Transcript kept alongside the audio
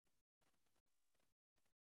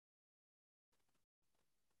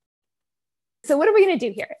so what are we going to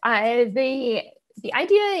do here? The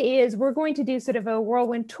idea is we're going to do sort of a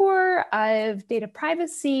whirlwind tour of data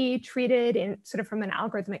privacy treated in sort of from an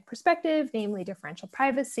algorithmic perspective, namely differential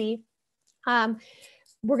privacy.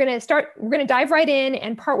 We're going to dive right in,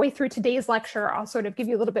 and partway through today's lecture, I'll sort of give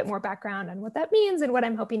you a little bit more background on what that means and what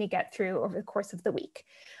I'm hoping to get through over the course of the week.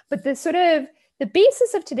 But the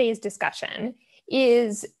basis of today's discussion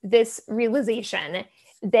is this realization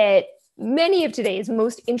that many of today's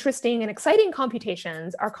most interesting and exciting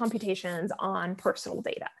computations are computations on personal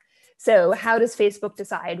data. So how does Facebook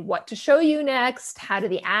decide what to show you next? How do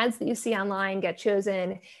the ads that you see online get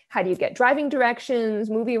chosen? How do you get driving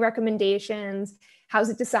directions, movie recommendations? How's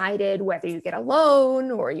it decided whether you get a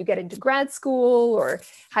loan or you get into grad school? Or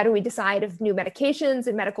how do we decide if new medications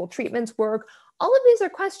and medical treatments work? All of these are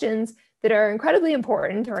questions that are incredibly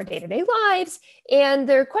important to our day-to-day lives, and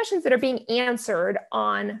they're questions that are being answered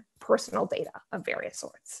on personal data of various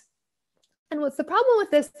sorts. And what's the problem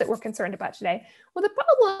with this that we're concerned about today? Well, the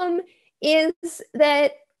problem is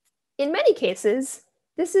that in many cases,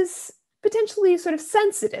 this is potentially sort of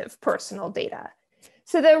sensitive personal data.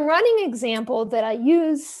 So the running example that I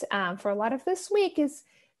use for a lot of this week is,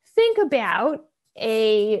 think about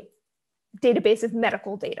a database of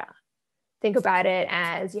medical data. Think about it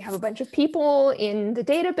as you have a bunch of people in the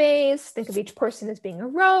database. Think of each person as being a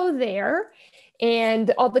row there.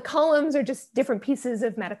 And all the columns are just different pieces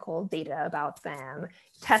of medical data about them,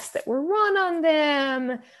 tests that were run on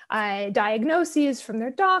them, diagnoses from their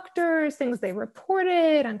doctors, things they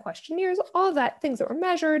reported on questionnaires, all of that, things that were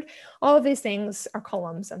measured. All of these things are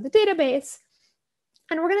columns of the database.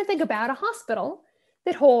 And we're going to think about a hospital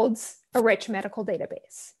that holds a rich medical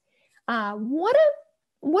database.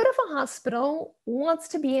 What if a hospital wants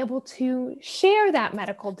to be able to share that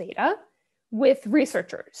medical data with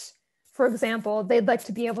researchers? For example, they'd like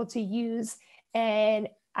to be able to use an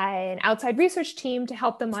outside research team to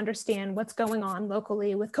help them understand what's going on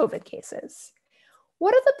locally with COVID cases.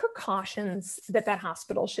 What are the precautions that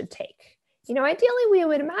hospital should take? Ideally, we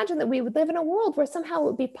would imagine that we would live in a world where somehow it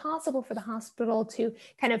would be possible for the hospital to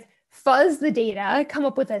kind of fuzz the data, come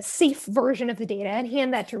up with a safe version of the data, and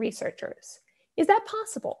hand that to researchers. Is that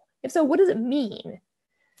possible? If so, what does it mean?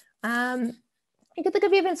 You could think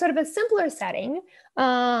of even sort of a simpler setting,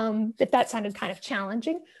 if that sounded kind of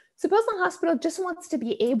challenging. Suppose the hospital just wants to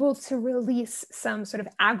be able to release some sort of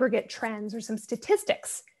aggregate trends or some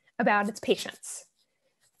statistics about its patients.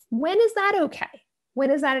 When is that okay?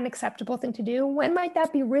 When is that an acceptable thing to do? When might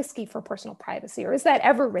that be risky for personal privacy? Or is that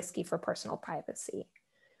ever risky for personal privacy?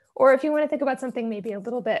 Or if you want to think about something maybe a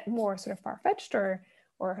little bit more sort of far-fetched or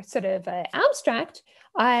sort of abstract,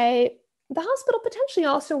 the hospital potentially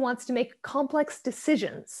also wants to make complex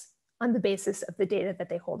decisions on the basis of the data that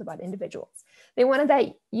they hold about individuals. They want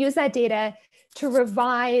to use that data to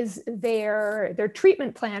revise their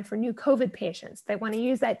treatment plan for new COVID patients. They want to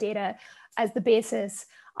use that data as the basis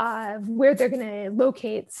of where they're going to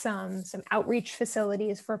locate some outreach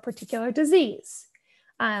facilities for a particular disease.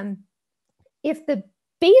 If the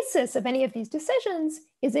basis of any of these decisions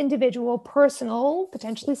is individual, personal,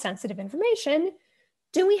 potentially sensitive information,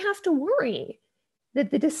 do we have to worry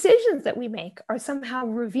that the decisions that we make are somehow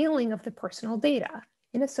revealing of the personal data?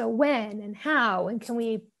 And if so, when and how, and can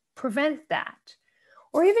we prevent that?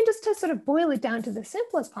 Or even just to sort of boil it down to the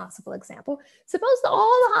simplest possible example, suppose that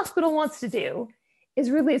all the hospital wants to do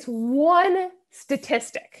is release one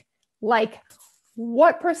statistic, like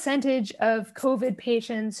what percentage of COVID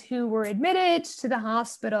patients who were admitted to the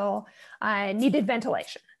hospital needed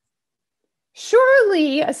ventilation.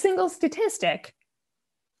 Surely a single statistic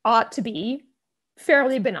ought to be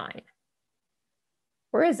fairly benign.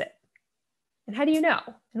 Or is it? And how do you know?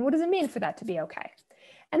 And what does it mean for that to be okay?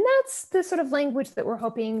 And that's the sort of language that we're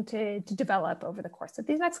hoping to develop over the course of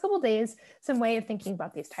these next couple of days, some way of thinking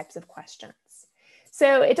about these types of questions.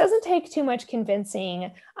 So it doesn't take too much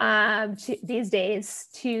convincing these days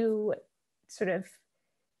to sort of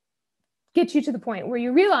get you to the point where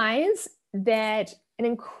you realize that an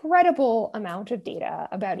incredible amount of data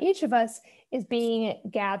about each of us is being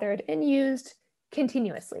gathered and used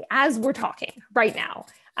continuously as we're talking right now.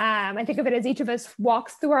 I think of it as each of us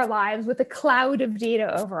walks through our lives with a cloud of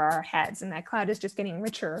data over our heads, and that cloud is just getting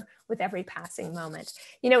richer with every passing moment.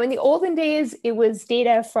 In the olden days, it was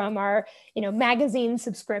data from our, magazine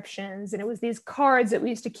subscriptions, and it was these cards that we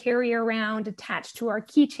used to carry around attached to our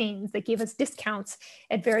keychains that gave us discounts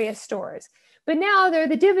at various stores. But now they're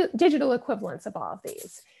the digital equivalents of all of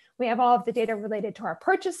these. We have all of the data related to our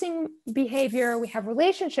purchasing behavior. We have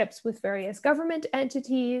relationships with various government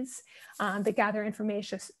entities that gather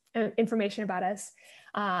information about us.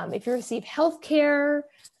 If you receive healthcare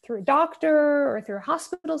through a doctor or through a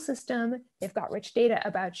hospital system, they've got rich data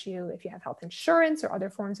about you. If you have health insurance or other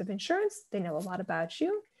forms of insurance, they know a lot about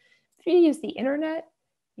you. If you use the internet,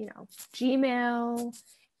 Gmail,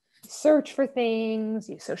 search for things,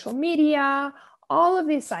 use social media, all of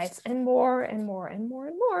these sites and more and more and more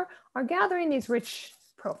and more are gathering these rich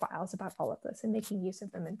profiles about all of this and making use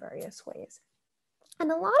of them in various ways.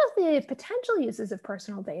 And a lot of the potential uses of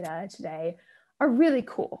personal data today are really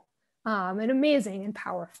cool and amazing and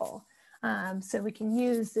powerful. So we can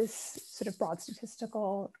use this sort of broad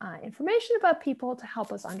statistical information about people to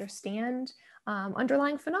help us understand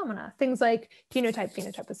underlying phenomena, things like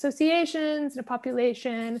genotype-phenotype associations in a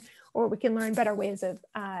population, or we can learn better ways of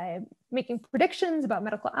making predictions about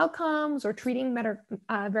medical outcomes or treating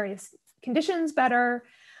various conditions better.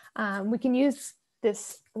 We can use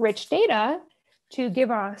this rich data to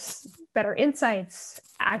give us better insights,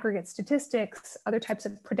 aggregate statistics, other types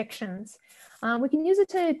of predictions. We can use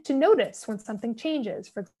it to notice when something changes,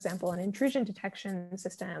 for example, an intrusion detection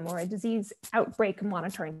system or a disease outbreak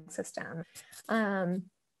monitoring system. And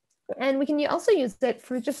we can also use it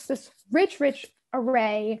for just this rich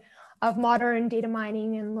array of modern data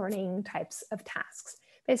mining and learning types of tasks.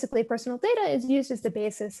 Basically, personal data is used as the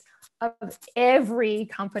basis of every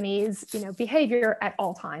company's behavior at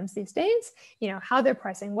all times these days. How they're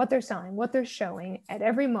pricing, what they're selling, what they're showing at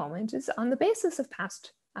every moment is on the basis of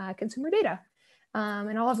past consumer data.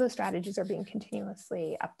 And all of those strategies are being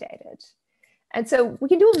continuously updated. And so we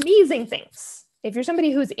can do amazing things. If you're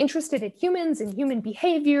somebody who's interested in humans and human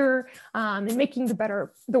behavior and making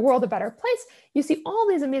the world a better place, you see all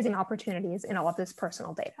these amazing opportunities in all of this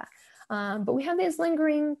personal data. But we have these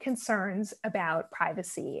lingering concerns about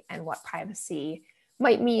privacy and what privacy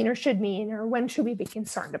might mean or should mean, or when should we be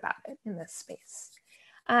concerned about it in this space.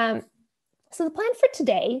 So the plan for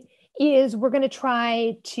today is we're going to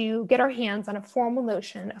try to get our hands on a formal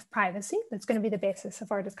notion of privacy. That's going to be the basis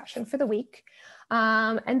of our discussion for the week.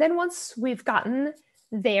 And then once we've gotten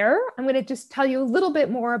there, I'm going to just tell you a little bit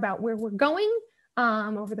more about where we're going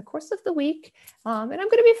over the course of the week. And I'm going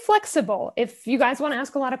to be flexible. If you guys want to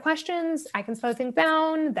ask a lot of questions, I can slow things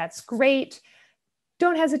down. That's great.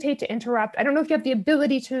 Don't hesitate to interrupt. I don't know if you have the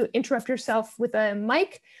ability to interrupt yourself with a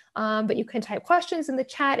mic, but you can type questions in the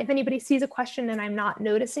chat. If anybody sees a question and I'm not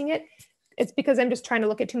noticing it, it's because I'm just trying to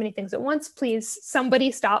look at too many things at once. Please,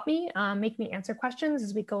 somebody stop me, make me answer questions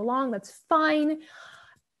as we go along. That's fine.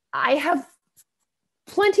 I have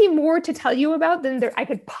plenty more to tell you about than I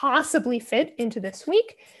could possibly fit into this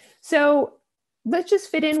week. So let's just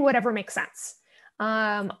fit in whatever makes sense.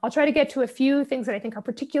 I'll try to get to a few things that I think are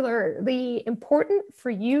particularly important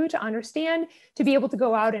for you to understand, to be able to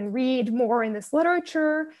go out and read more in this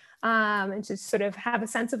literature and to sort of have a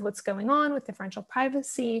sense of what's going on with differential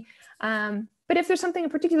privacy. But if there's something in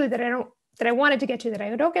particular that I wanted to get to that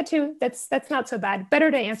I don't get to, that's not so bad.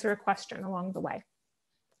 Better to answer a question along the way.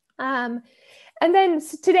 And then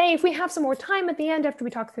today, if we have some more time at the end after we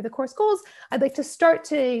talk through the course goals, I'd like to start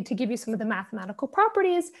to give you some of the mathematical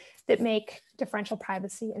properties that make differential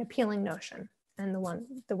privacy an appealing notion, and the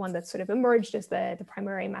one that sort of emerged as the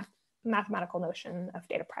primary mathematical notion of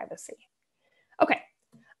data privacy. Okay,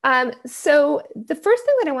 so the first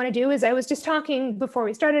thing that I want to do is, I was just talking before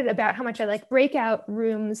we started about how much I like breakout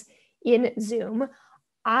rooms in Zoom.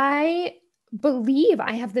 I believe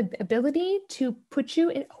I have the ability to put you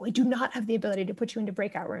in. Oh, I do not have the ability to put you into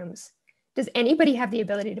breakout rooms. Does anybody have the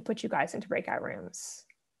ability to put you guys into breakout rooms?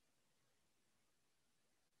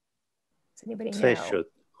 Does anybody know? Should.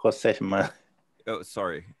 Jose, oh,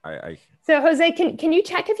 sorry. So Jose, can you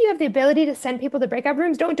check if you have the ability to send people to breakout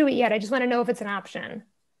rooms? Don't do it yet. I just want to know if it's an option.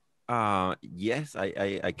 Yes,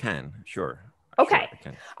 I can. Sure. Okay. Sure, I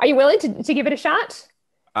can. Are you willing to give it a shot?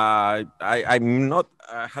 I'm not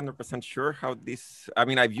 100% sure how this, I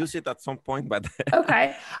mean, I've used it at some point, but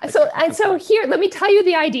okay. So here, let me tell you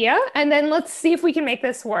the idea, and then let's see if we can make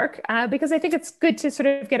this work, because I think it's good to sort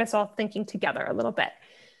of get us all thinking together a little bit.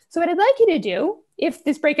 So what I'd like you to do, if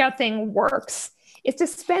this breakout thing works, is to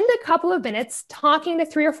spend a couple of minutes talking to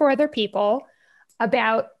 3 or 4 other people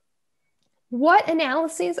about what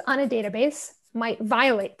analyses on a database might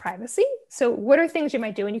violate privacy. So what are things you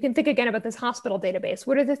might do? And you can think again about this hospital database.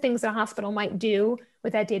 What are the things a hospital might do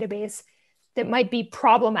with that database that might be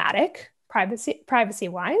problematic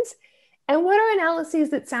privacy-wise? And what are analyses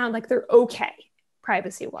that sound like they're okay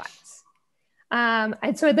privacy-wise?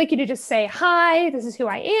 And so I'd like you to just say, hi, this is who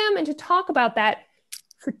I am, and to talk about that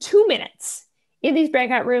for 2 minutes in these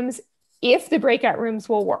breakout rooms, if the breakout rooms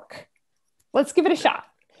will work. Let's give it a shot.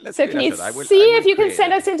 So can you see if you can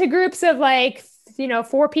send us into groups of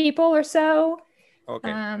 4 people or so? Okay.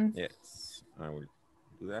 Yes, I will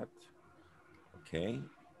do that. Okay.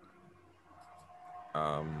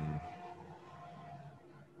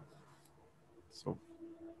 So,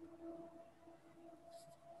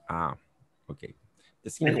 okay.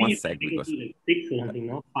 Just give me one sec because like 6 or something,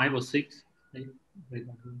 no? 5 or 6.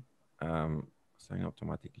 sign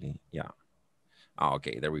automatically. Yeah.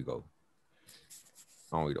 Okay, there we go.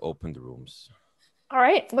 Oh, it opened the rooms. All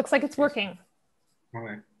right, looks like it's working. All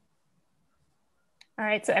right. All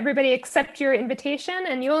right, so everybody accept your invitation,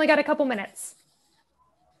 and you only got a couple minutes.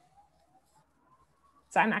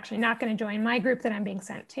 So I'm actually not going to join my group that I'm being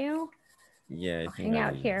sent to. Yeah, I think hang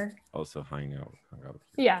out here. Also hang out here.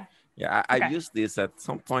 Yeah. Yeah, I've used this at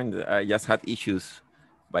some point. I just had issues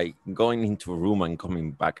by going into a room and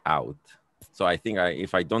coming back out. So I think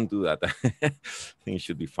if I don't do that, I think it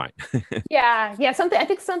should be fine. yeah. I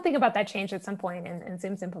think something about that changed at some point in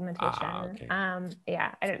Zoom's implementation.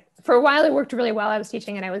 Okay. For a while, it worked really well. I was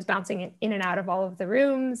teaching and I was bouncing in and out of all of the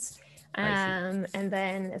rooms. And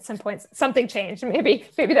then at some point, something changed. Maybe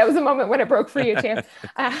that was a moment when it broke for you too.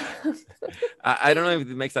 I don't know if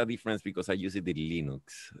it makes a difference because I use it in Linux.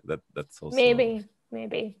 That's also maybe.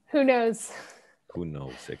 Who knows? Who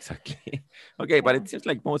knows exactly? Okay, yeah. But it seems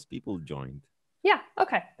like most people joined. Yeah.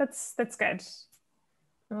 Okay. That's good.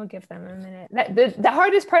 We'll give them a minute. The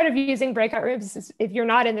hardest part of using breakout rooms is if you're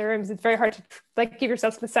not in the rooms, it's very hard to give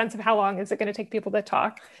yourself the sense of how long is it going to take people to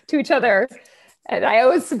talk to each other. And I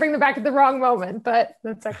always bring them back at the wrong moment, but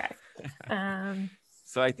that's okay.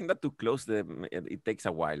 So I think that to close it takes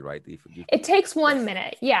a while, right? It takes 1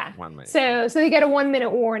 minute, yeah. 1 minute. So they get a 1 minute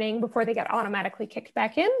warning before they get automatically kicked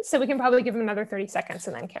back in. So we can probably give them another 30 seconds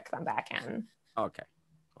and then kick them back in. Okay,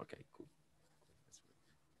 cool.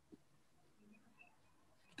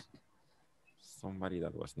 Somebody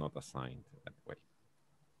that was not assigned that way.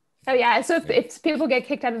 Oh yeah, so if people get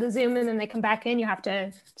kicked out of the Zoom and then they come back in, you have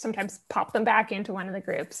to sometimes pop them back into one of the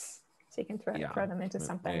groups. So you can throw them into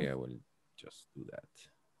something. Maybe I will just do that.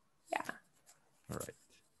 Yeah. All right.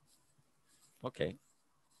 Okay.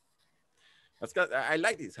 That's good. I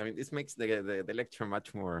like this. I mean, this makes the lecture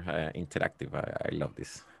much more interactive. I love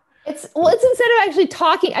this. It's instead of actually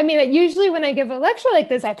talking. I mean, usually when I give a lecture like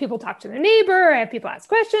this, I have people talk to their neighbor, I have people ask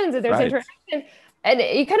questions, and there's interaction. And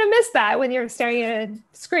you kind of miss that when you're staring at a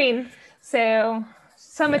screen. So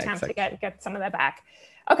some attempt to get some of that back.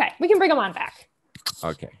 Okay, we can bring them on back.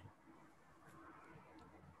 Okay.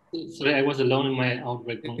 Sorry, I was alone in my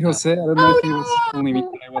Outbreak room. Jose, I don't know if he was only me.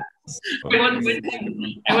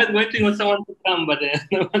 I was waiting for someone to come, but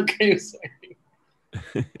no one came.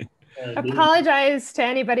 Apologize to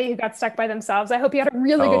anybody who got stuck by themselves. I hope you had a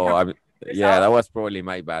really good conversation. Yeah, that was probably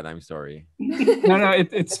my bad. I'm sorry. No,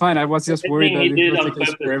 it's fine. I was just worried that it was the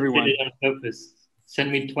case for everyone. He did it on purpose.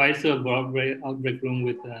 Sent me twice to a outbreak room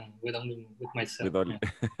with myself.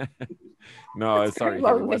 No, sorry,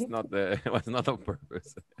 it was not on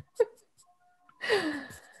purpose.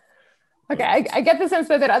 Okay, I get the sense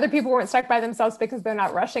though that other people weren't stuck by themselves because they're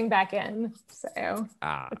not rushing back in. So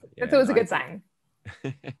that's always a good sign.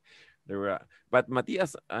 There were, but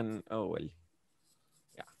Matthias and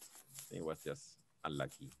it was just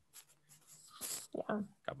unlucky. Yeah.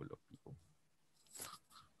 Couple of people.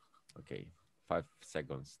 Okay, 5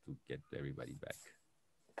 seconds to get everybody back.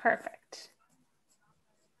 Perfect.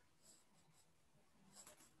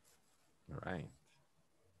 All right.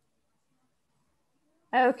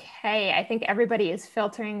 Okay, I think everybody is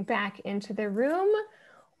filtering back into the room.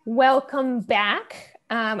 Welcome back.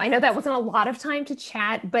 I know that wasn't a lot of time to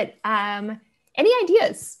chat, but any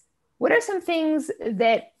ideas? What are some things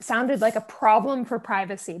that sounded like a problem for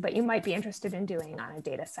privacy, but you might be interested in doing on a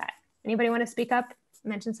data set? Anybody want to speak up?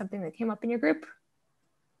 Mention something that came up in your group?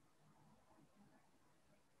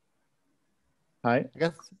 Hi. I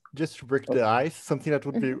guess just to break the ice, something that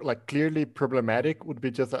would be like clearly problematic would be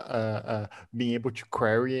just being able to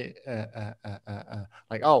query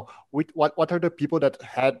what are the people that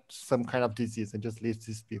had some kind of disease and just list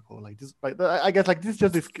these people like this. Like I guess like this is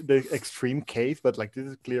just the extreme case, but like this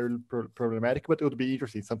is clearly problematic. But it would be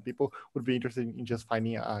interesting. Some people would be interested in just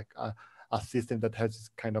finding a system that has this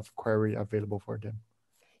kind of query available for them.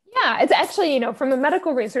 Yeah, it's actually, from a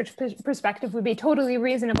medical research perspective would be totally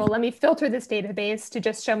reasonable. Let me filter this database to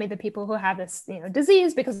just show me the people who have this,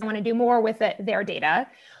 disease because I want to do more with their data.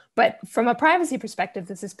 But from a privacy perspective,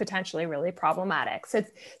 this is potentially really problematic. So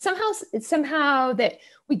it's somehow that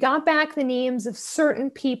we got back the names of certain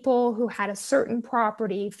people who had a certain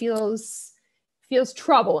property feels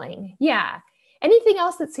troubling. Yeah. Anything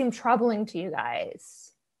else that seemed troubling to you guys?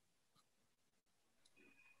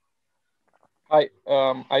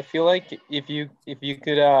 I feel like if you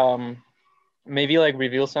could maybe like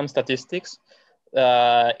reveal some statistics,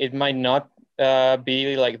 it might not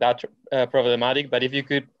be like that problematic, but if you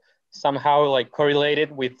could somehow like correlate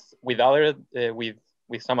it with other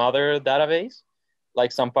with some other database,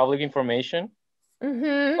 like some public information,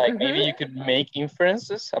 like maybe you could make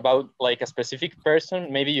inferences about like a specific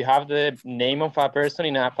person. Maybe you have the name of a person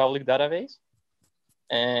in a public database,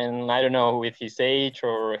 and I don't know, with his age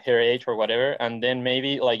or her age or whatever, and then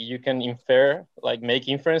maybe like you can infer, like make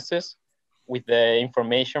inferences with the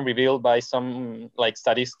information revealed by some like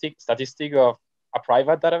statistic of a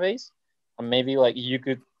private database, and maybe like you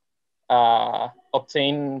could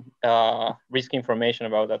obtain risk information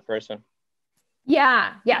about that person.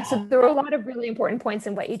 Yeah. So there were a lot of really important points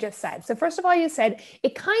in what you just said. So first of all, you said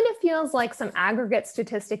it kind of feels like some aggregate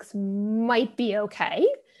statistics might be okay.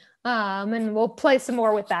 And we'll play some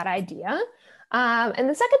more with that idea. And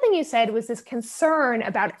the second thing you said was this concern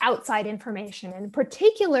about outside information. In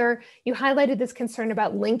particular, you highlighted this concern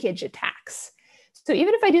about linkage attacks. So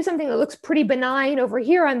even if I do something that looks pretty benign over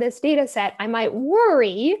here on this data set, I might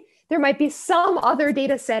worry there might be some other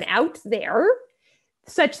data set out there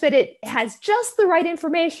such that it has just the right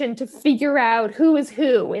information to figure out who is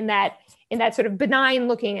who in that sort of benign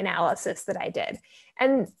looking analysis that I did.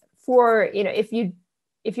 And for, if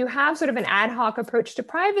you have sort of an ad hoc approach to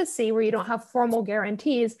privacy where you don't have formal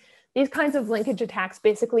guarantees, these kinds of linkage attacks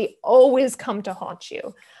basically always come to haunt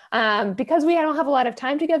you. Because we don't have a lot of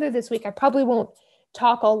time together this week, I probably won't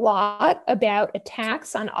talk a lot about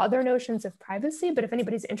attacks on other notions of privacy, but if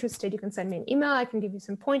anybody's interested, you can send me an email. I can give you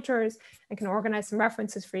some pointers. I can organize some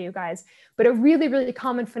references for you guys. But a really, really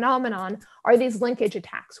common phenomenon are these linkage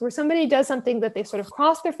attacks where somebody does something that they sort of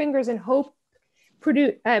cross their fingers and hope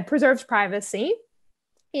preserves privacy.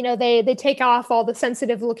 They take off all the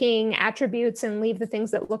sensitive looking attributes and leave the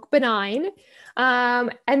things that look benign.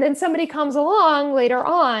 And then somebody comes along later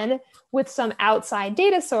on with some outside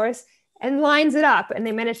data source and lines it up, and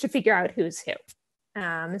they manage to figure out who's who.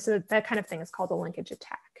 So that kind of thing is called a linkage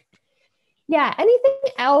attack. Yeah,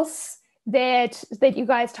 anything else that you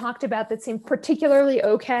guys talked about that seemed particularly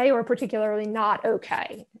okay or particularly not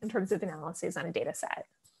okay in terms of analyses on a data set?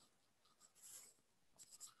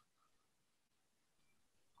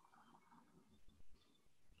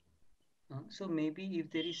 So maybe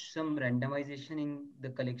if there is some randomization in the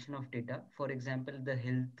collection of data, for example, the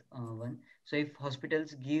health one. So if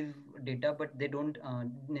hospitals give data, but they don't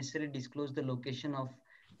necessarily disclose the location of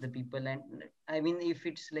the people, and I mean, if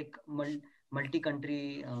it's like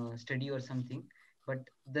multi-country study or something, but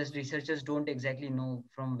the researchers don't exactly know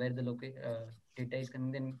from where the data is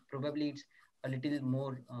coming, then probably it's a little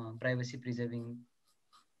more privacy preserving.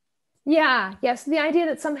 Yeah, yes. The idea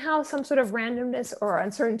that somehow some sort of randomness or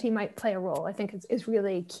uncertainty might play a role, I think is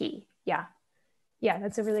really key. Yeah,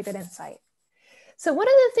 that's a really good insight. So one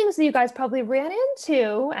of the things that you guys probably ran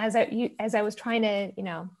into as I was trying to,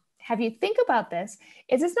 have you think about this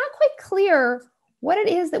is it's not quite clear what it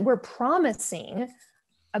is that we're promising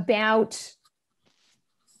about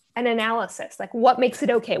an analysis. Like what makes it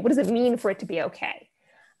okay? What does it mean for it to be okay?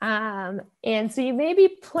 And so you maybe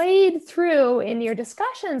played through in your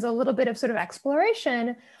discussions a little bit of sort of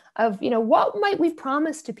exploration of, what might we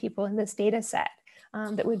promise to people in this data set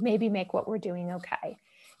that would maybe make what we're doing okay.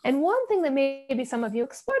 And one thing that maybe some of you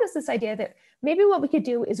explored is this idea that maybe what we could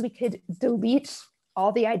do is we could delete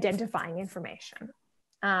all the identifying information.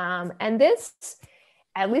 And this,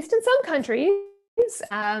 at least in some countries,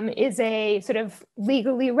 is a sort of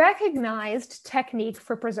legally recognized technique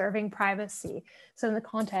for preserving privacy. So in the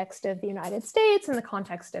context of the United States, in the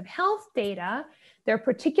context of health data, there are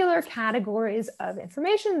particular categories of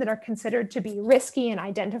information that are considered to be risky and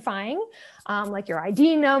identifying, like your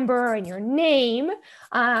ID number and your name.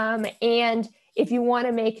 And if you want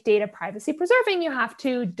to make data privacy preserving, you have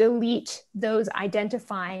to delete those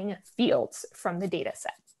identifying fields from the data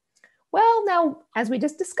set. Well, now, as we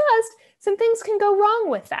just discussed, some things can go wrong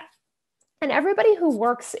with that. And everybody who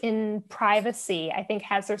works in privacy, I think,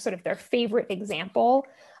 has their favorite example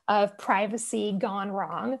of privacy gone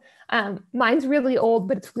wrong. Mine's really old,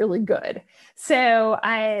 but it's really good. So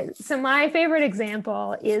my favorite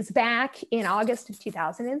example is back in August of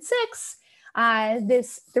 2006.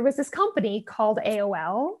 There was this company called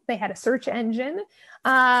AOL. They had a search engine,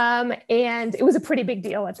 and it was a pretty big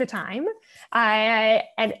deal at the time.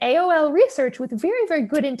 And AOL Research, with very, very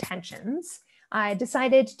good intentions,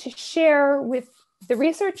 decided to share with the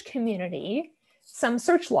research community some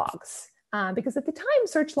search logs. Because at the time,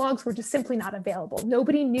 search logs were just simply not available.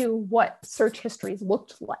 Nobody knew what search histories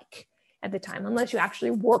looked like at the time, unless you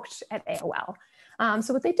actually worked at AOL.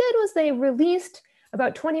 So what they did was they released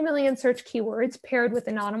about 20 million search keywords paired with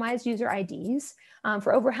anonymized user IDs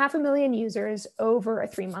for over 500,000 users over a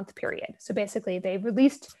 3-month period. So basically they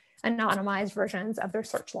released anonymized versions of their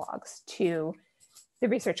search logs to the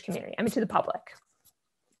research community, to the public.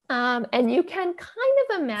 And you can kind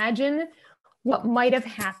of imagine what might have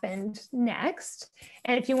happened next.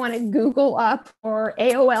 And if you want to Google up or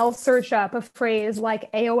AOL search up a phrase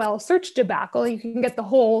like AOL search debacle, you can get the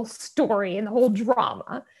whole story and the whole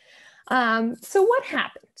drama. So what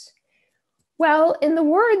happened? Well, in the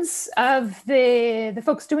words of the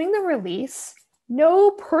folks doing the release,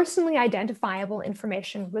 no personally identifiable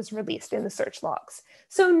information was released in the search logs.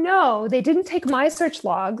 So no, they didn't take my search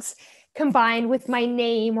logs combined with my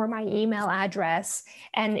name or my email address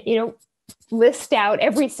and, list out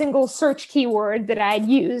every single search keyword that I'd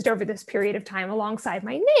used over this period of time alongside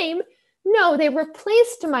my name. No, they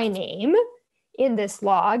replaced my name in this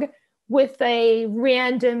log with a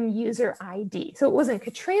random user ID. So it wasn't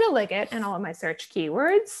Katrina Ligett and all of my search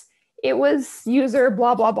keywords. It was user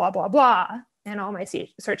blah, blah, blah, blah, blah, and all my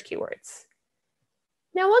search keywords.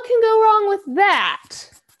 Now, what can go wrong with that?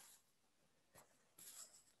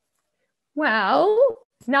 Well,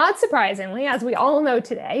 not surprisingly, as we all know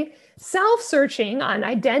today, self-searching on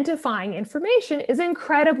identifying information is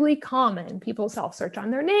incredibly common. People self-search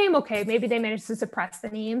on their name. Okay, maybe they managed to suppress the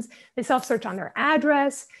names. They self-search on their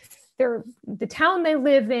address, the town they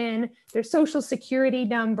live in, their social security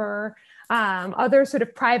number, other sort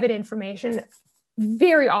of private information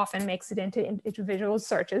very often makes it into individual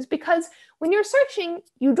searches, because when you're searching,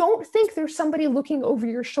 you don't think there's somebody looking over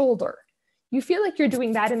your shoulder. You feel like you're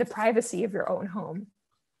doing that in the privacy of your own home.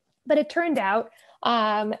 But it turned out,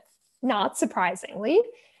 not surprisingly,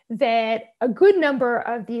 that a good number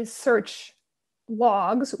of these search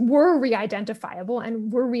logs were re-identifiable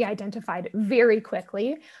and were re-identified very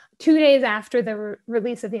quickly. 2 days after the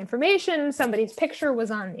release of the information, somebody's picture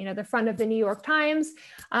was on the front of the New York Times.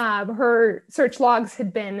 Her search logs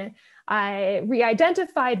had been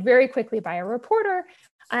re-identified very quickly by a reporter.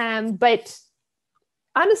 But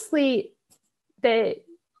honestly,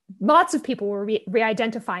 lots of people were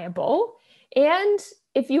re-identifiable. And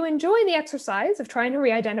if you enjoy the exercise of trying to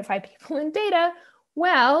re-identify people in data,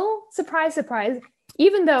 well, surprise, surprise,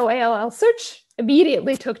 even though AOL search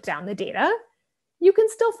immediately took down the data, you can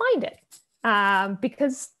still find it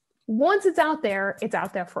because once it's out there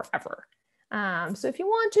forever. So if you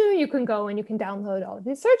want to, you can go and you can download all of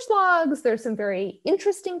these search logs. There's some very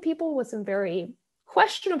interesting people with some very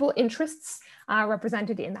questionable interests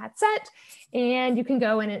represented in that set, and you can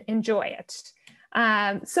go and enjoy it.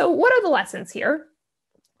 So what are the lessons here?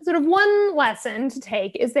 Sort of one lesson to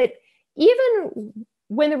take is that even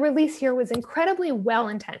when the release here was incredibly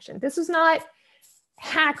well-intentioned, this was not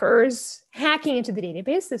hackers hacking into the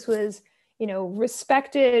database. This was,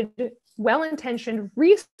 respected, well-intentioned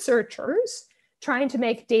researchers trying to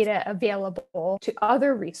make data available to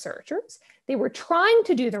other researchers. They were trying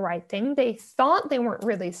to do the right thing. They thought they weren't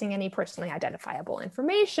releasing any personally identifiable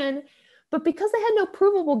information, but because they had no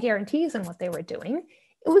provable guarantees on what they were doing,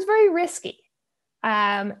 it was very risky.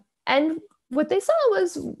 And what they saw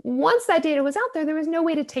was once that data was out there, there was no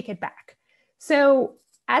way to take it back. So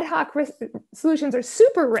ad hoc solutions are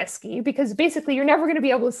super risky because basically you're never going to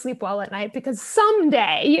be able to sleep well at night because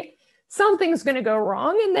someday something's going to go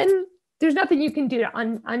wrong and then there's nothing you can do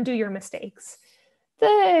to undo your mistakes.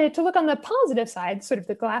 To look on the positive side, sort of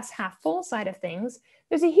the glass half full side of things,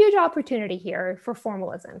 there's a huge opportunity here for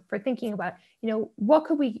formalism, for thinking about, what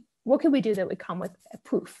could we do that would come with a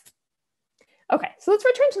proof? Okay, so let's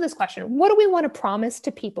return to this question. What do we want to promise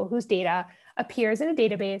to people whose data appears in a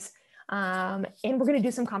database? And we're going to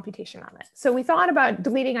do some computation on it. So we thought about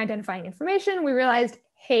deleting identifying information. We realized,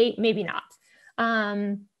 hey, maybe not.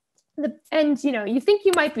 You think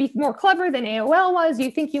you might be more clever than AOL was.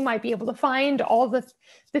 You think you might be able to find all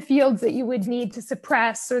the fields that you would need to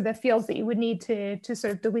suppress or the fields that you would need to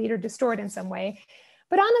sort of delete or distort in some way.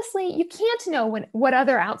 But honestly, you can't know what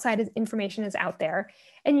other outside information is out there.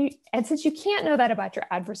 And since you can't know that about your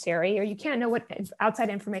adversary, or you can't know what outside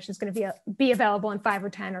information is going to be available in 5 or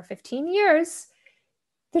 10 or 15 years,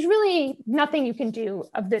 there's really nothing you can do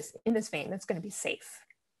in this vein that's going to be safe.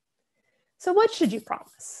 So what should you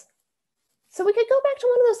promise? So we could go back to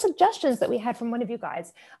one of those suggestions that we had from one of you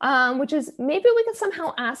guys, which is maybe we could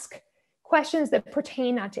somehow ask questions that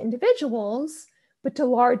pertain not to individuals, but to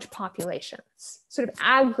large populations, sort of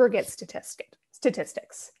aggregate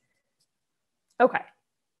statistics. Okay,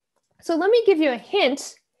 so let me give you a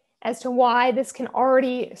hint as to why this can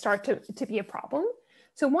already start to be a problem.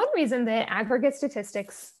 So one reason that aggregate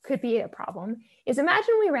statistics could be a problem is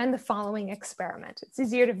imagine we ran the following experiment. It's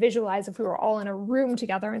easier to visualize if we were all in a room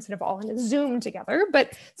together instead of all in a Zoom together.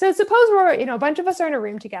 But so suppose we're, a bunch of us are in a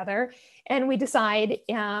room together and we decide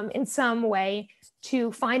in some way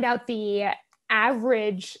to find out the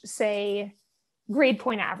average, say, grade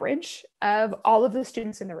point average of all of the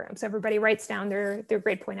students in the room. So everybody writes down their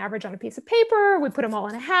grade point average on a piece of paper, we put them all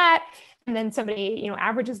in a hat, and then somebody,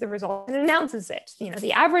 averages the result and announces it.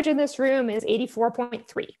 The average in this room is 84.3,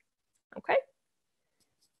 okay?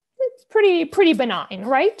 It's pretty benign,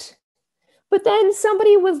 right? But then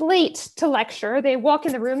somebody was late to lecture. They walk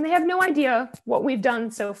in the room, they have no idea what we've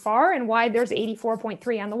done so far and why there's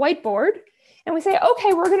 84.3 on the whiteboard. And we say,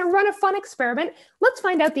 okay, we're gonna run a fun experiment. Let's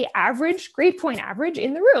find out the average, grade point average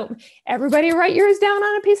in the room. Everybody write yours down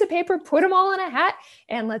on a piece of paper, put them all in a hat,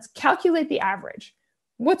 and let's calculate the average.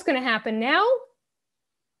 What's gonna happen now?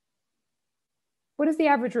 What does the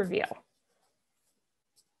average reveal?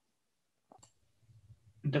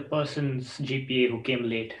 The person's GPA who came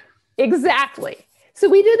late. Exactly. So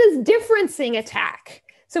we did this differencing attack.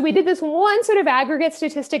 So we did this one sort of aggregate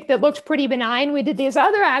statistic that looked pretty benign. We did this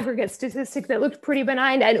other aggregate statistic that looked pretty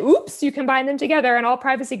benign, and oops, you combine them together and all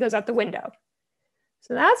privacy goes out the window.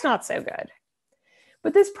 So that's not so good.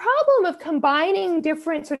 But this problem of combining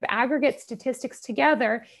different sort of aggregate statistics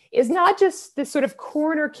together is not just this sort of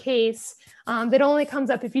corner case that only comes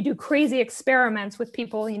up if you do crazy experiments with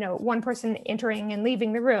people, one person entering and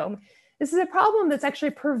leaving the room. This is a problem that's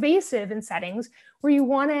actually pervasive in settings where you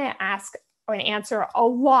want to ask and answer a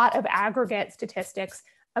lot of aggregate statistics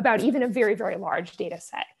about even a very, very large data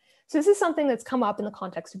set. So this is something that's come up in the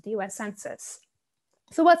context of the US Census.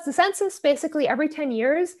 So what's the census? Basically, every 10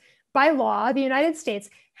 years, by law, the United States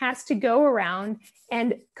has to go around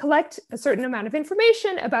and collect a certain amount of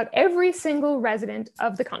information about every single resident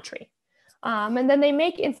of the country. And then they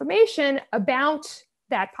make information about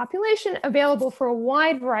that population available for a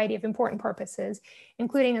wide variety of important purposes,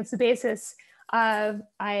 including as the basis of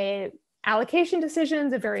allocation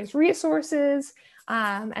decisions of various resources,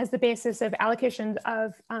 as the basis of allocations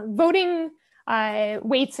of voting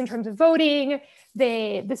weights in terms of voting.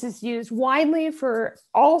 This is used widely for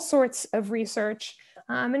all sorts of research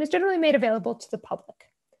and is generally made available to the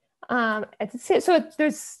public. So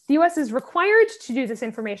the US is required to do this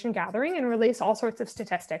information gathering and release all sorts of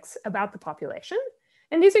statistics about the population.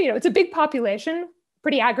 And these are, it's a big population,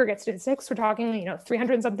 pretty aggregate statistics. We're talking,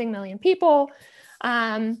 300 and something million people.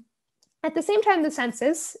 At the same time, the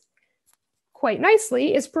census, quite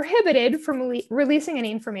nicely, is prohibited from releasing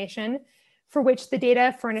any information for which the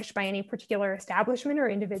data furnished by any particular establishment or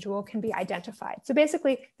individual can be identified. So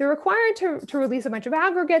basically, they're required to release a bunch of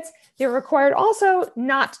aggregates. They're required also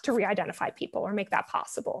not to re-identify people or make that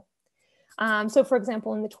possible. So for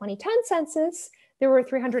example, in the 2010 census, there were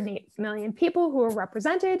 308 million people who were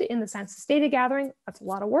represented in the census data gathering. That's a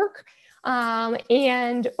lot of work.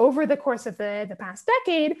 And over the course of the past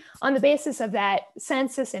decade, on the basis of that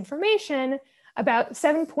census information, about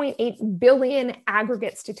 7.8 billion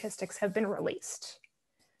aggregate statistics have been released.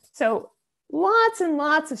 So lots and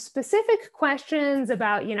lots of specific questions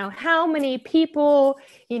about, how many people,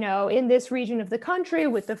 in this region of the country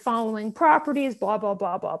with the following properties, blah, blah,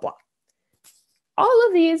 blah, blah, blah. All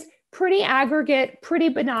of these pretty aggregate, pretty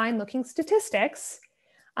benign looking statistics,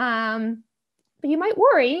 but you might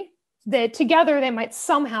worry that together they might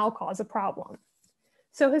somehow cause a problem.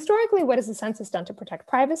 So historically, what has the census done to protect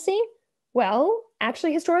privacy? Well,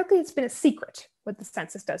 actually, historically, it's been a secret what the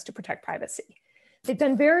census does to protect privacy. They've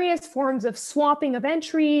done various forms of swapping of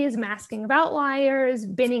entries, masking of outliers,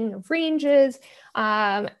 binning of ranges,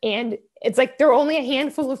 and it's like there are only a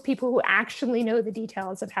handful of people who actually know the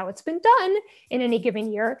details of how it's been done in any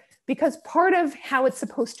given year, because part of how it's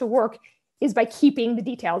supposed to work is by keeping the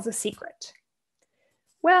details a secret.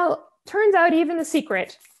 Well, turns out even the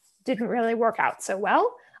secret didn't really work out so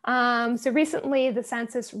well. So recently, the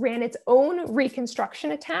census ran its own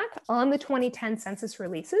reconstruction attack on the 2010 census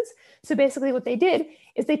releases. So basically what they did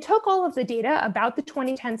is they took all of the data about the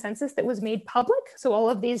 2010 census that was made public, so all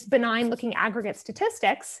of these benign looking aggregate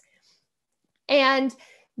statistics, and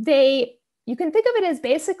you can think of it as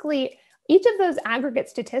basically each of those aggregate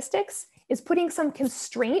statistics is putting some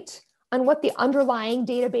constraint on what the underlying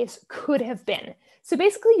database could have been. So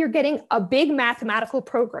basically you're getting a big mathematical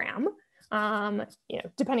program,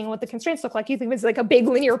 depending on what the constraints look like, you think of it as like a big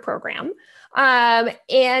linear program.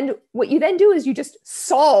 And what you then do is you just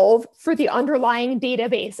solve for the underlying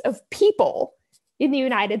database of people in the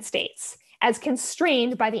United States as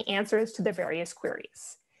constrained by the answers to the various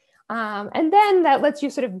queries. And then that lets you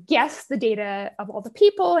sort of guess the data of all the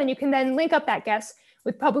people, and you can then link up that guess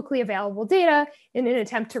with publicly available data in an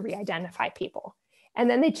attempt to re-identify people. And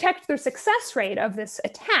then they checked their success rate of this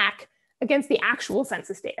attack against the actual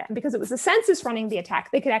census data. And because it was the census running the attack,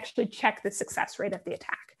 they could actually check the success rate of the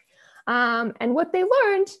attack. And what they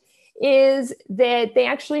learned is that they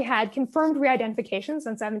actually had confirmed re-identifications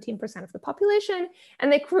on 17% of the population,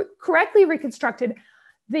 and they correctly reconstructed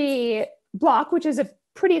the block, which is a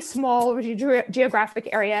pretty small geographic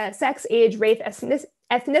area, sex, age, race,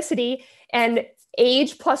 ethnicity, and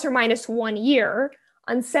age plus or minus 1 year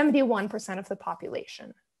on 71% of the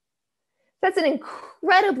population. That's an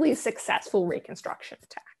incredibly successful reconstruction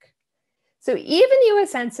attack. So even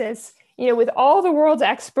US Census, with all the world's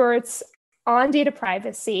experts on data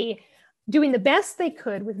privacy, doing the best they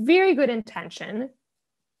could with very good intention,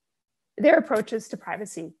 their approaches to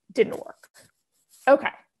privacy didn't work. Okay,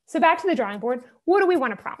 so back to the drawing board. What do we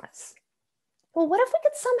want to promise? Well, what if we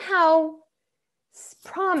could somehow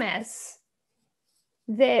promise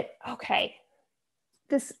that, okay,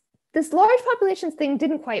 this large population thing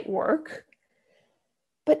didn't quite work,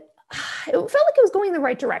 but it felt like it was going in the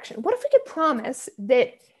right direction. What if we could promise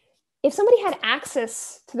that if somebody had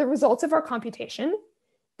access to the results of our computation,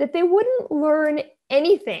 that they wouldn't learn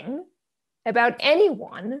anything about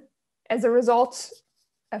anyone as a result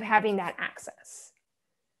of having that access?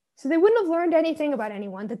 So they wouldn't have learned anything about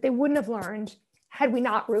anyone that they wouldn't have learned had we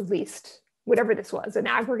not released whatever this was, an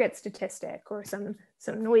aggregate statistic or some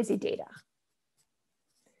noisy data.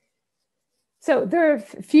 So there are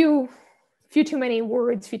few too many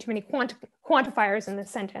words, few too many quantifiers in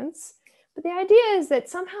this sentence. But the idea is that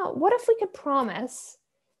somehow, what if we could promise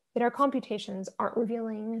that our computations aren't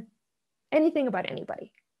revealing anything about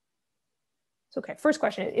anybody? So, okay, first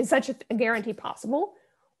question, is such a guarantee possible?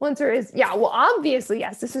 Well, answer is, yeah, well, obviously,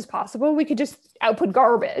 yes, this is possible. We could just output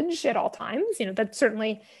garbage at all times. That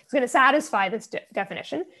certainly is going to satisfy this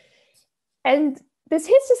definition. And this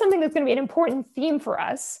hits to something that's going to be an important theme for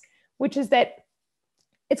us, which is that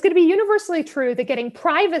it's going to be universally true that getting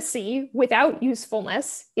privacy without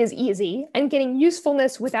usefulness is easy, and getting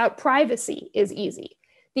usefulness without privacy is easy.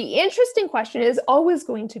 The interesting question is always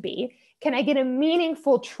going to be, can I get a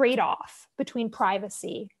meaningful trade-off between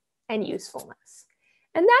privacy and usefulness?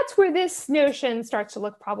 And that's where this notion starts to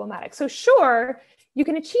look problematic. So sure, you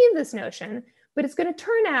can achieve this notion, but it's going to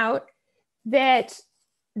turn out that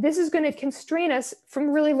this is going to constrain us from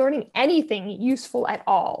really learning anything useful at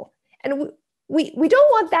all. And we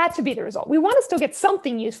don't want that to be the result. We want to still get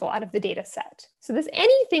something useful out of the data set. So this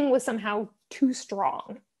anything was somehow too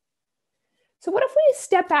strong. So what if we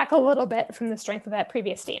step back a little bit from the strength of that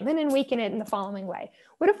previous statement and weaken it in the following way?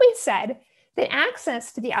 What if we said that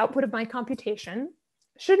access to the output of my computation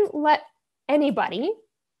shouldn't let anybody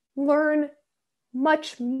learn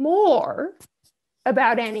much more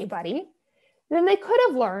about anybody than they could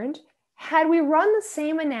have learned had we run the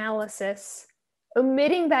same analysis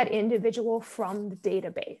omitting that individual from the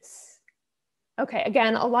database? Okay,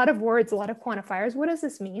 again, a lot of words, a lot of quantifiers. What does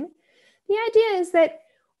this mean? The idea is that,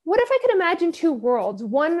 what if I could imagine two worlds,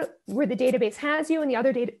 one where the database has you and the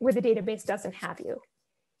other where the database doesn't have you?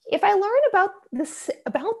 If I learn about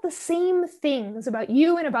the same things about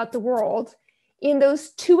you and about the world in those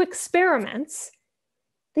two experiments,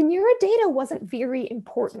 then your data wasn't very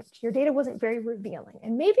important. Your data wasn't very revealing.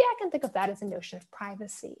 And maybe I can think of that as a notion of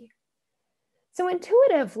privacy. So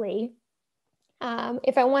intuitively,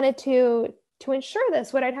 if I wanted to ensure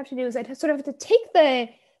this, what I'd have to do is I'd sort of have to take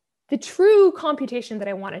the true computation that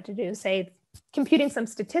I wanted to do, say, computing some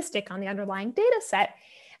statistic on the underlying data set,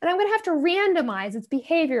 and I'm going to have to randomize its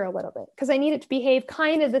behavior a little bit because I need it to behave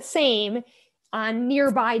kind of the same on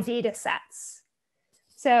nearby data sets.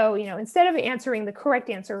 So, instead of answering the correct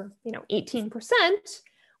answer, 18%,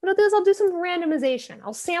 what I'll do is I'll do some randomization.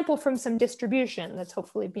 I'll sample from some distribution that's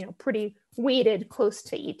hopefully, pretty weighted close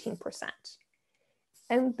to 18%.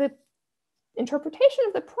 And the interpretation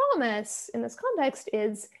of the promise in this context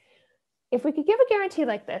is, if we could give a guarantee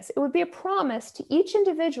like this, it would be a promise to each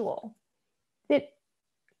individual that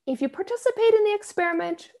if you participate in the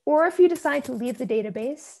experiment or if you decide to leave the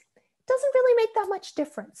database, it doesn't really make that much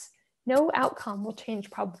difference. No outcome will change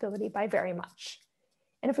probability by very much.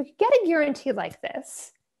 And if we could get a guarantee like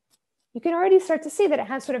this, you can already start to see that it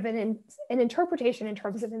has sort of an interpretation in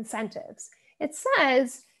terms of incentives. It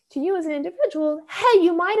says to you as an individual, hey,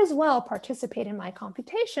 you might as well participate in my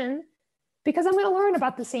computation because I'm going to learn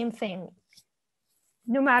about the same thing,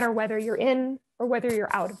 no matter whether you're in or whether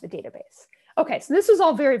you're out of the database. Okay, so this was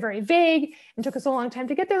all very, very vague and took us a long time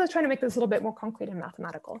to get there. Let's try to make this a little bit more concrete and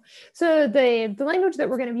mathematical. So the language that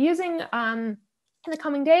we're going to be using in the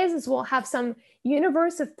coming days is we'll have some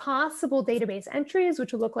universe of possible database entries,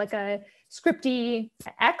 which will look like a scripty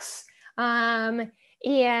X. And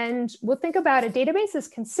we'll think about a database as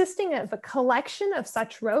consisting of a collection of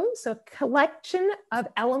such rows, so a collection of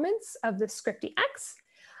elements of the scripty X.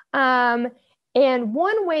 And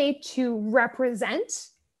one way to represent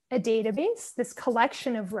a database, this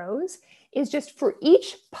collection of rows, is just for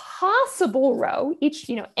each possible row, each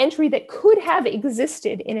entry that could have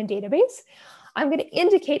existed in a database, I'm going to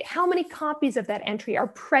indicate how many copies of that entry are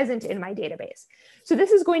present in my database. So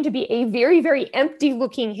this is going to be a very, very empty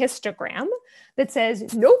looking histogram that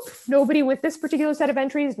says, nope, nobody with this particular set of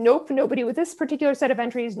entries. Nope, nobody with this particular set of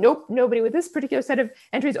entries. Nope, nobody with this particular set of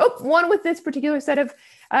entries. Oh, one with this particular set of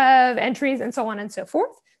entries, and so on and so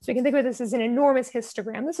forth. So you can think of this as an enormous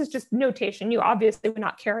histogram. This is just notation. You obviously would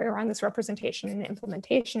not carry around this representation and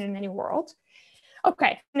implementation in any world.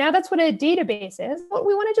 Okay, now that's what a database is. What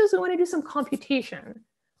we want to do is we want to do some computation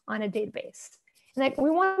on a database. And we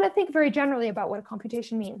want to think very generally about what a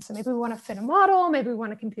computation means. So maybe we want to fit a model, maybe we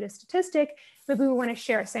want to compute a statistic, maybe we want to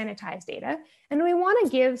share sanitized data, and we want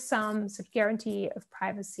to give some sort of guarantee of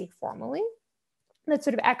privacy formally that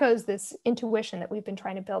sort of echoes this intuition that we've been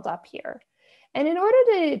trying to build up here. And in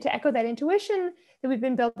order to echo that intuition that we've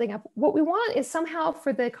been building up, what we want is somehow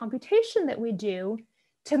for the computation that we do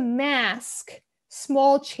to mask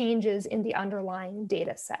small changes in the underlying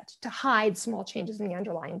data set, to hide small changes in the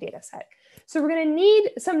underlying data set. So we're going to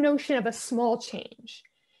need some notion of a small change.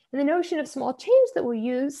 And the notion of small change that we'll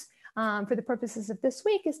use for the purposes of this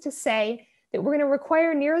week is to say that we're going to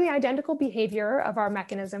require nearly identical behavior of our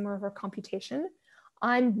mechanism or of our computation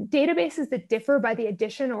on databases that differ by the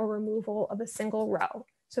addition or removal of a single row.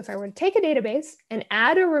 So if I were to take a database and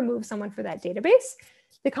add or remove someone for that database,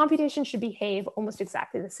 the computation should behave almost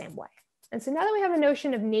exactly the same way. And so now that we have a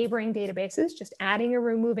notion of neighboring databases, just adding or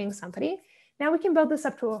removing somebody, now we can build this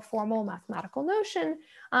up to a formal mathematical notion.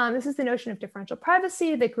 This is the notion of differential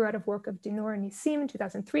privacy that grew out of work of Dinur and Nissim in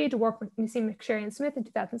 2003, to work with Nissim, McSherry, and Smith in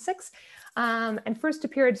 2006, and first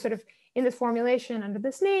appeared sort of in this formulation under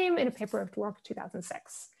this name in a paper of work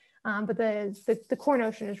 2006. But the core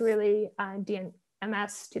notion is really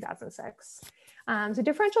DNMS 2006. So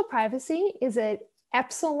differential privacy is an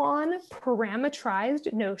epsilon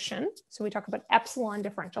parametrized notion. So we talk about epsilon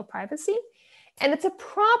differential privacy. And it's a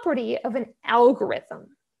property of an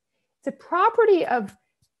algorithm. It's a property of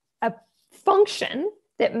a function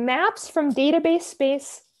that maps from database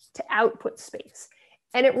space to output space.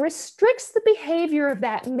 And it restricts the behavior of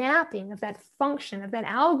that mapping, of that function, of that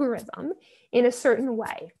algorithm in a certain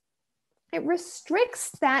way. It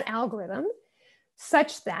restricts that algorithm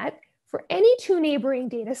such that for any two neighboring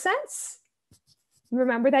data sets,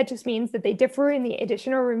 remember that just means that they differ in the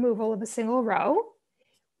addition or removal of a single row,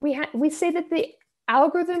 we say that the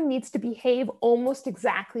algorithm needs to behave almost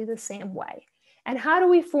exactly the same way. And how do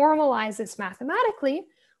we formalize this mathematically?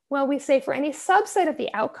 Well, we say for any subset of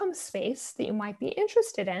the outcome space that you might be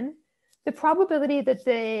interested in, the probability that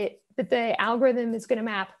the algorithm is going to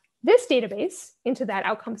map this database into that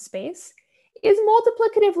outcome space is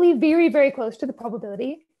multiplicatively very, very close to the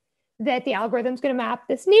probability that the algorithm is going to map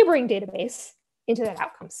this neighboring database into that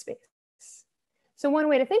outcome space. So one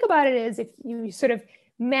way to think about it is if you sort of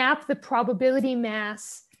map the probability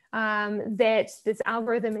mass that this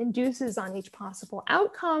algorithm induces on each possible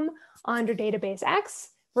outcome under database X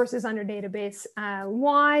versus under database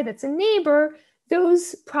Y that's a neighbor,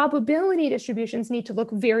 those probability distributions need to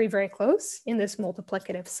look very, very close in this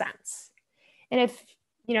multiplicative sense. And if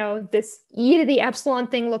this e to the epsilon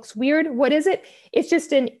thing looks weird, what is it? It's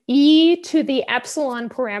just an e to the epsilon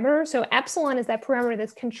parameter. So epsilon is that parameter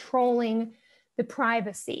that's controlling the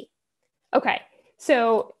privacy. Okay.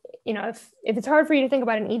 So, if it's hard for you to think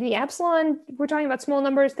about an e to the epsilon, we're talking about small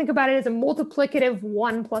numbers, think about it as a multiplicative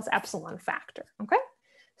 1 plus epsilon factor, okay?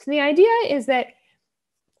 So the idea is that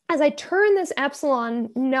as I turn this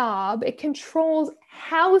epsilon knob, it controls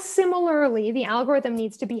how similarly the algorithm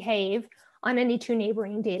needs to behave on any two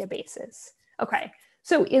neighboring databases. Okay,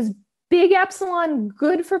 so is big epsilon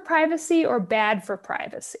good for privacy or bad for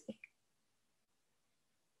privacy?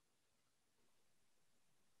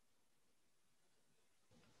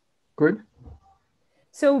 Good.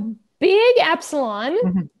 So big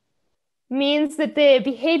epsilon means that the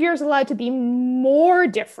behavior is allowed to be more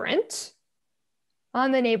different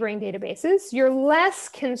on the neighboring databases. You're less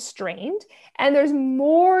constrained, and there's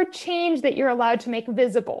more change that you're allowed to make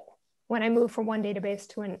visible when I move from one database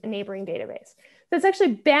to a neighboring database. That's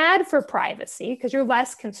actually bad for privacy because you're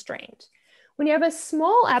less constrained. When you have a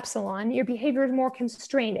small epsilon, your behavior is more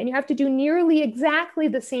constrained, and you have to do nearly exactly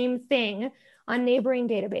the same thing on neighboring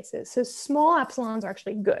databases. So small epsilons are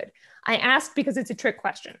actually good. I asked because it's a trick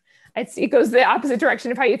question. It goes the opposite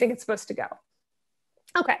direction of how you think it's supposed to go.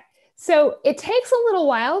 Okay, so it takes a little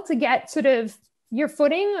while to get sort of your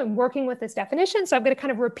footing and working with this definition. So I'm going to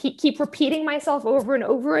kind of keep repeating myself over and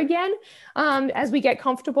over again as we get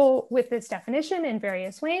comfortable with this definition in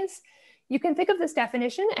various ways. You can think of this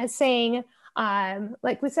definition as saying,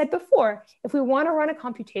 Like we said before, if we want to run a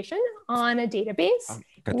computation on a database,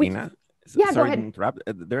 Katrina, yeah, sorry go ahead. to interrupt.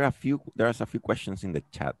 There's a few questions in the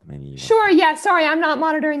chat. Maybe. Sure. Yeah. Sorry, I'm not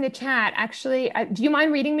monitoring the chat. Actually, do you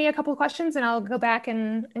mind reading me a couple of questions and I'll go back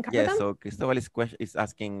and cover them? Yeah. So Cristobal is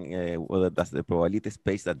asking whether does the probability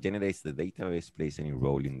space that generates the database plays any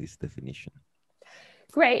role in this definition?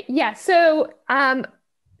 Great. Yeah.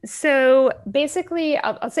 So basically,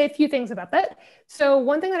 I'll say a few things about that. So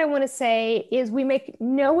one thing that I want to say is we make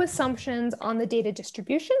no assumptions on the data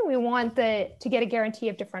distribution. We want to get a guarantee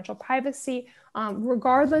of differential privacy,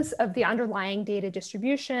 regardless of the underlying data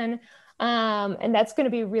distribution. And that's going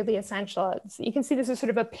to be really essential. So you can see this is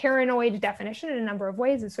sort of a paranoid definition in a number of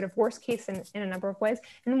ways. It's sort of worst case in a number of ways.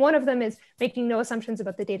 And one of them is making no assumptions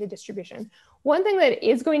about the data distribution. One thing that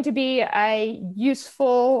is going to be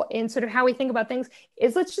useful in sort of how we think about things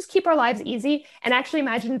is let's just keep our lives easy and actually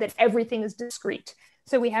imagine that everything is discrete.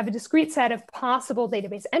 So we have a discrete set of possible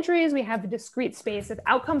database entries. We have a discrete space of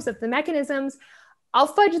outcomes of the mechanisms. I'll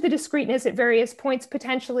fudge the discreteness at various points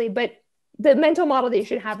potentially, but the mental model that you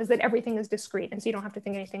should have is that everything is discrete, and so you don't have to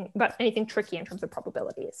think about anything tricky in terms of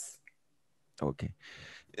probabilities. Okay,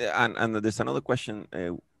 and there's another question.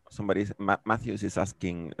 Matthews is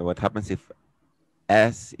asking what happens if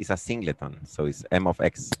S is a singleton, so it's M of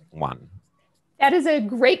X1. That is a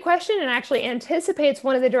great question and actually anticipates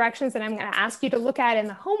one of the directions that I'm going to ask you to look at in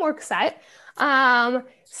the homework set.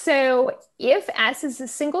 So if S is a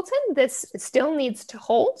singleton, this still needs to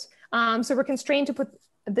hold. So we're constrained to put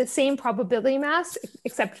the same probability mass,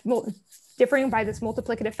 except differing by this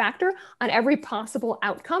multiplicative factor on every possible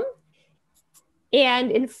outcome.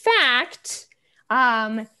 And in fact,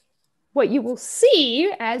 what you will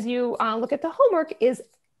see as you look at the homework is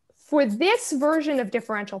for this version of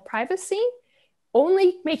differential privacy,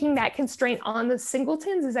 only making that constraint on the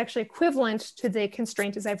singletons is actually equivalent to the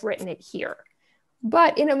constraint as I've written it here.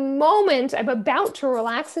 But in a moment, I'm about to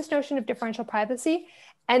relax this notion of differential privacy,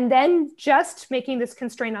 and then just making this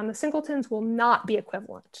constraint on the singletons will not be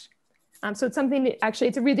equivalent. So it's something that, actually,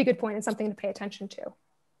 it's a really good point and something to pay attention to.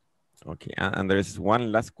 Okay, and there's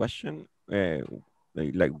one last question.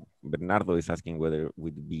 Like Bernardo is asking whether it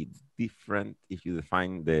would be different if you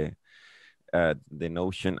define the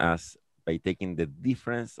notion as by taking the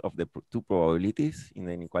difference of the two probabilities in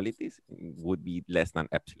the inequalities would be less than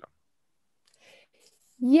epsilon.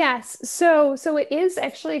 Yes, so it is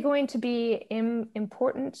actually going to be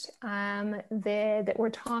important that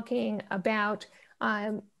we're talking about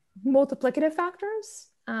multiplicative factors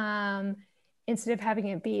instead of having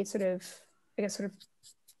it be sort of, I guess, sort of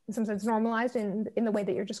in some sense normalized in the way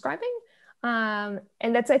that you're describing. And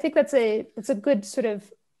I think that's a good sort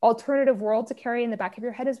of alternative world to carry in the back of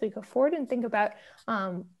your head as we go forward and think about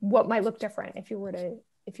what might look different if you were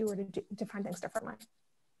to define things differently.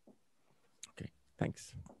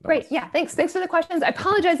 Thanks. Great. Yeah, thanks. Thanks for the questions. I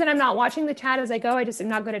apologize that I'm not watching the chat as I go. I just am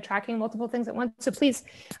not good at tracking multiple things at once. So please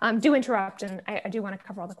do interrupt. And I do want to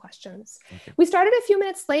cover all the questions. Okay. We started a few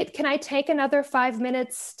minutes late. Can I take another 5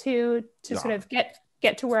 minutes to sort of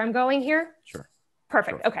get to where I'm going here? Sure.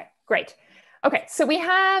 Perfect. Sure. Okay, great. Okay, so we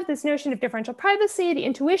have this notion of differential privacy. The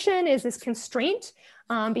intuition is this constraint,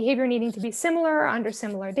 behavior needing to be similar under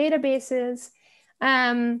similar databases.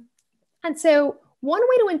 And so one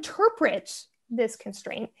way to interpret this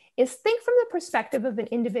constraint is think from the perspective of an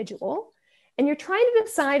individual, and you're trying to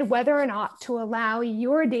decide whether or not to allow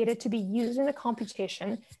your data to be used in a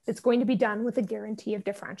computation that's going to be done with a guarantee of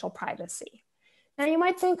differential privacy. Now you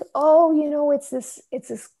might think, oh, you know, it's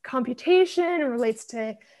this computation, it relates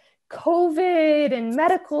to COVID and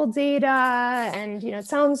medical data, and you know, it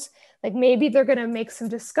sounds like maybe they're going to make some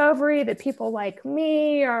discovery that people like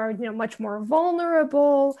me are, you know, much more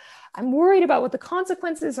vulnerable. I'm worried about what the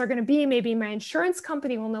consequences are going to be. Maybe my insurance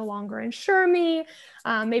company will no longer insure me.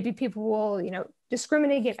 Maybe people will, you know,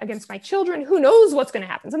 discriminate against my children. Who knows what's going to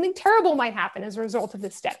happen? Something terrible might happen as a result of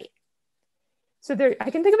this study. So I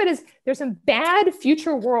can think of it as there's some bad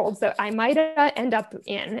future worlds that I might end up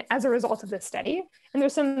in as a result of this study. And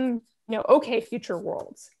there's some, you know, okay future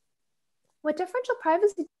worlds. What differential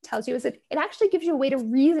privacy tells you is that it actually gives you a way to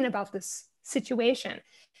reason about this situation.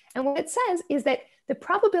 And what it says is that the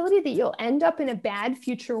probability that you'll end up in a bad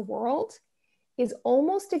future world is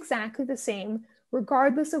almost exactly the same,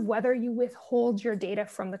 regardless of whether you withhold your data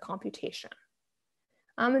from the computation.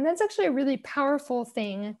 And that's actually a really powerful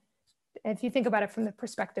thing if you think about it from the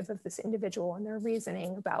perspective of this individual and their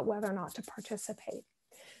reasoning about whether or not to participate.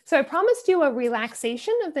 So I promised you a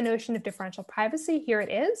relaxation of the notion of differential privacy. Here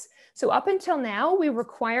it is. So up until now, we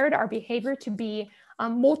required our behavior to be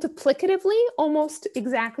multiplicatively almost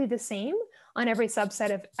exactly the same on every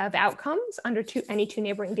subset of outcomes under any two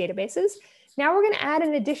neighboring databases. Now we're going to add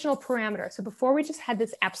an additional parameter. So before we just had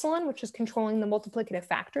this epsilon, which is controlling the multiplicative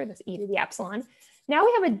factor, this e to the epsilon. Now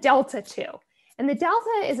we have a delta too. And the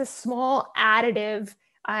delta is a small additive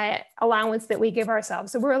allowance that we give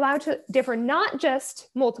ourselves. So we're allowed to differ not just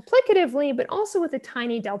multiplicatively, but also with a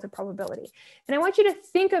tiny delta probability. And I want you to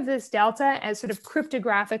think of this delta as sort of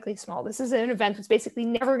cryptographically small. This is an event that's basically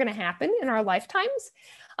never going to happen in our lifetimes.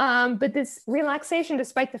 But this relaxation,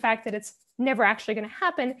 despite the fact that it's never actually going to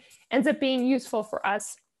happen, ends up being useful for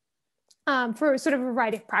us for sort of a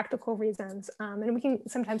variety of practical reasons. And we can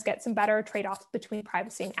sometimes get some better trade-offs between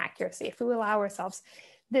privacy and accuracy if we allow ourselves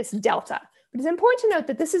this delta. But it's important to note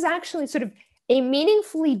that this is actually sort of a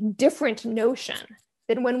meaningfully different notion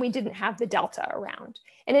than when we didn't have the delta around.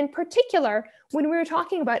 And in particular, when we were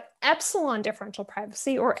talking about epsilon differential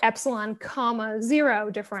privacy or epsilon comma 0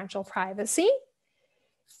 differential privacy,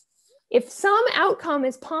 if some outcome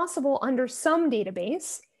is possible under some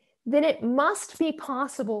database, then it must be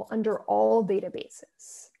possible under all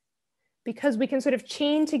databases, because we can sort of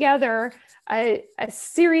chain together a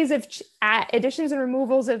series of additions and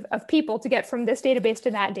removals of people to get from this database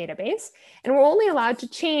to that database. And we're only allowed to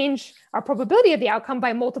change our probability of the outcome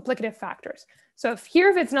by multiplicative factors. So if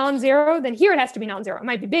it's non-zero, then here it has to be non-zero. It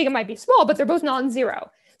might be big, it might be small, but they're both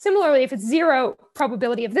non-zero. Similarly, if it's 0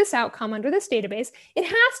 probability of this outcome under this database, it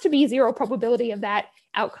has to be 0 probability of that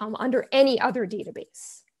outcome under any other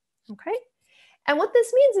database, okay? And what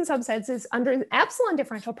this means in some sense is under epsilon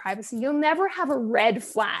differential privacy, you'll never have a red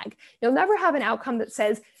flag. You'll never have an outcome that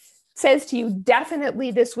says to you, definitely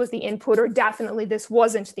this was the input or definitely this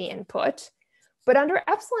wasn't the input. But under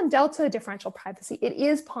epsilon delta differential privacy, it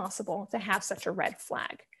is possible to have such a red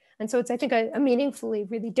flag. And so it's, I think, a meaningfully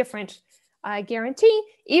really different guarantee,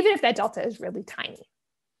 even if that delta is really tiny.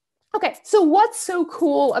 Okay, so what's so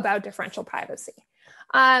cool about differential privacy?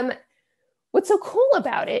 What's so cool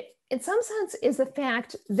about it, in some sense, is the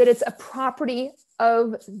fact that it's a property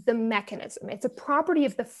of the mechanism. It's a property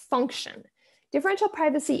of the function. Differential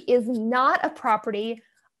privacy is not a property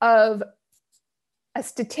of a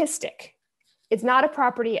statistic. It's not a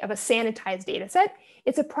property of a sanitized data set.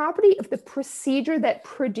 It's a property of the procedure that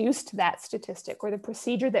produced that statistic or the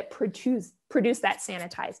procedure that produced that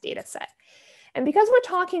sanitized data set. And because we're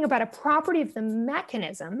talking about a property of the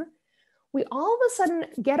mechanism, we all of a sudden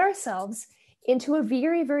get ourselves into a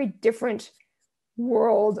very, very different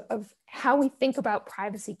world of how we think about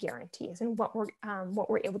privacy guarantees and what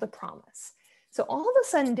we're able to promise. So all of a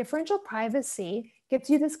sudden, differential privacy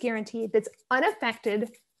gives you this guarantee that's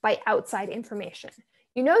unaffected by outside information.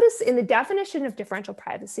 You notice in the definition of differential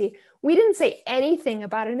privacy, we didn't say anything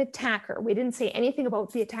about an attacker. We didn't say anything about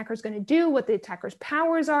what the attacker is going to do, what the attacker's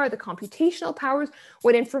powers are, the computational powers,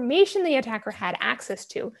 what information the attacker had access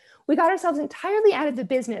to. We got ourselves entirely out of the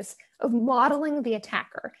business of modeling the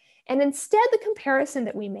attacker. And instead, the comparison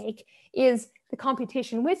that we make is the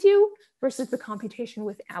computation with you versus the computation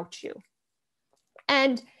without you.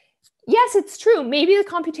 And yes, it's true. Maybe the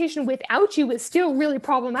computation without you is still really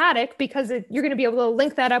problematic because you're going to be able to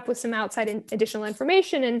link that up with some outside additional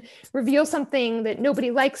information and reveal something that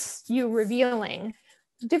nobody likes you revealing.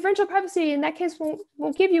 Differential privacy in that case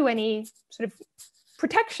won't give you any sort of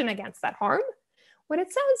protection against that harm. What it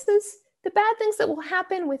says is the bad things that will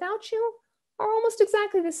happen without you are almost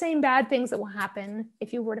exactly the same bad things that will happen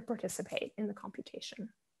if you were to participate in the computation.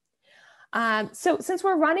 So since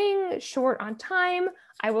we're running short on time,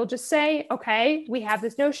 I will just say, okay, we have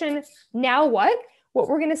this notion. Now what? What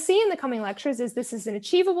we're going to see in the coming lectures is this is an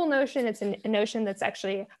achievable notion. It's a notion that's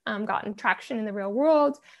actually gotten traction in the real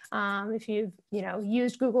world. If you've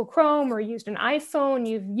used Google Chrome or used an iPhone,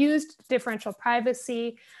 you've used differential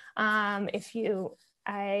privacy. If you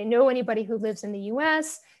know anybody who lives in the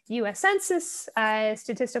US, the US Census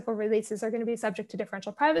statistical releases are going to be subject to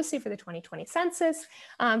differential privacy for the 2020 census.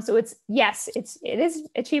 So it is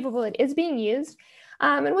achievable. It is being used.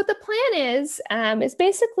 And what the plan is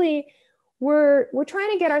basically we're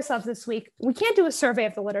trying to get ourselves this week. We can't do a survey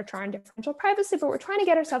of the literature on differential privacy, but we're trying to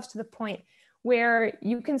get ourselves to the point where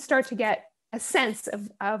you can start to get a sense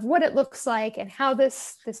of what it looks like and how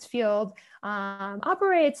this field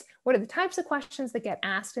operates, what are the types of questions that get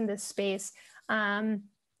asked in this space.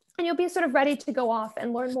 And you'll be sort of ready to go off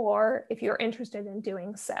and learn more if you're interested in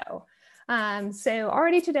doing so. So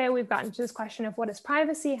already today, we've gotten to this question of what is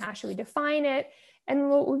privacy, how should we define it? And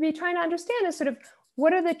what we'll be trying to understand is sort of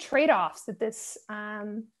what are the trade-offs that this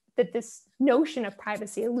notion of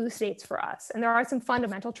privacy elucidates for us. And there are some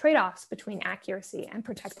fundamental trade-offs between accuracy and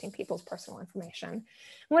protecting people's personal information.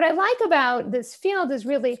 What I like about this field is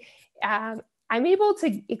really, I'm able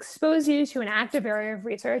to expose you to an active area of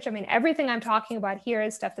research. I mean, everything I'm talking about here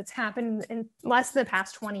is stuff that's happened in less than the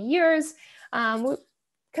past 20 years.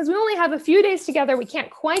 because we only have a few days together, we can't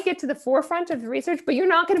quite get to the forefront of the research, but you're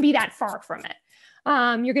not going to be that far from it.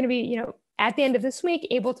 You're going to be, at the end of this week,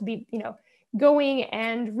 able to be, going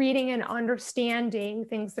and reading and understanding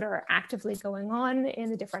things that are actively going on in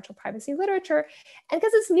the differential privacy literature. And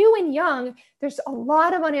because it's new and young, there's a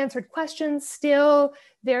lot of unanswered questions still.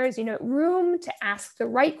 There's, room to ask the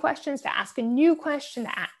right questions, to ask a new question,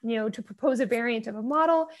 to propose a variant of a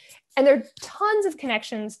model. And there are tons of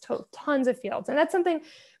connections to tons of fields. And that's something,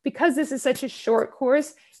 because this is such a short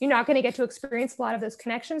course, you're not going to get to experience a lot of those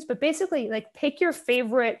connections, but basically pick your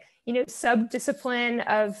favorite sub-discipline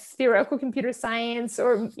of theoretical computer science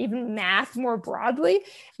or even math more broadly.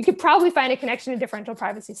 You could probably find a connection to differential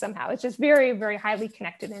privacy somehow. It's just very, very highly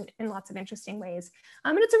connected in lots of interesting ways.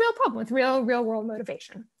 And it's a real problem with real world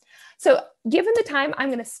motivation. So given the time, I'm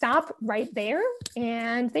going to stop right there.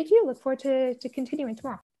 And thank you. Look forward to continuing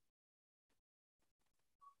tomorrow.